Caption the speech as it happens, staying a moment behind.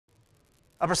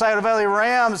Upper Scioto Valley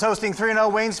Rams hosting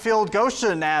 3-0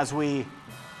 Waynesfield-Goshen as we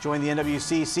join the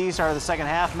NWCC. Start of the second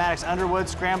half. Maddox Underwood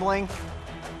scrambling,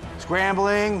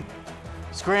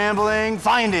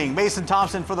 finding Mason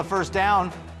Thompson for the first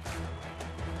down.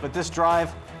 But this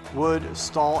drive would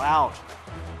stall out.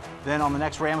 Then on the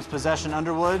next Rams possession,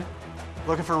 Underwood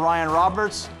looking for Ryan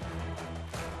Roberts.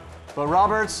 But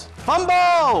Roberts,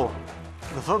 fumble!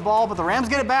 The football, but the Rams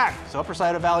get it back. So Upper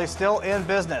Scioto Valley still in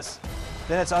business.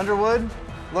 Then it's Underwood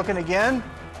looking again.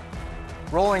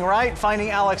 Rolling right, finding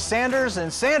Alex Sanders,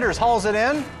 and Sanders hauls it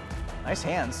in. Nice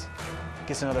hands.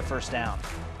 Gets another first down.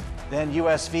 Then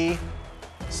USV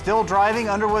still driving,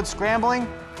 Underwood scrambling,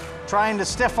 trying to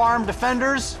stiff arm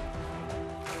defenders.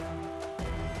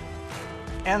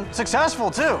 And successful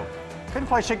too. Couldn't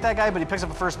quite shake that guy, but he picks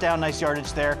up a first down, nice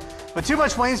yardage there. But too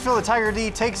much Waynesfield, the Tiger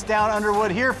D takes down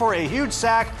Underwood here for a huge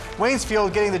sack.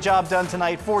 Waynesfield getting the job done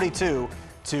tonight,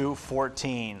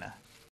 42-14.